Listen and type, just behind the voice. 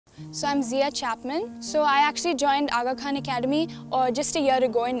So I'm Zia Chapman. So I actually joined Aga Khan Academy just a year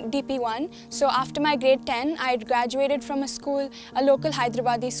ago in DP1. So after my grade 10, I graduated from a local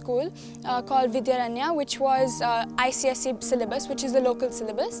Hyderabadi school called Vidyaranya, which was ICSE syllabus, which is the local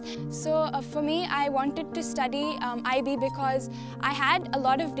syllabus. So for me, I wanted to study IB because I had a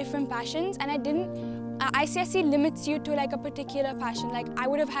lot of different passions and I didn't ICSE limits you to like a particular passion. Like I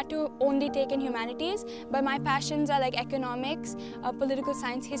would have had to only take in humanities, but my passions are like economics, political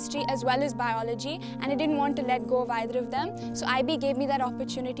science, history, as well as biology, and I didn't want to let go of either of them. So IB gave me that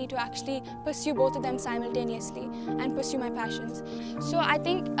opportunity to actually pursue both of them simultaneously and pursue my passions. So I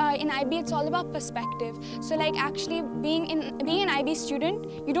think in IB it's all about perspective. So like actually being an IB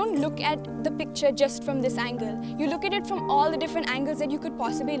student, you don't look at the picture just from this angle. You look at it from all the different angles that you could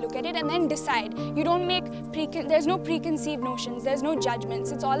possibly look at it and then decide. You don't there's no preconceived notions, there's no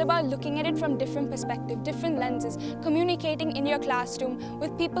judgments. It's all about looking at it from different perspectives, different lenses, communicating in your classroom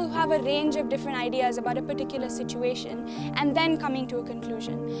with people who have a range of different ideas about a particular situation, and then coming to a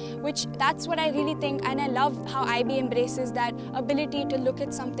conclusion. That's what I really think, and I love how IB embraces that ability to look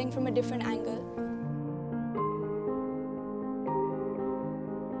at something from a different angle.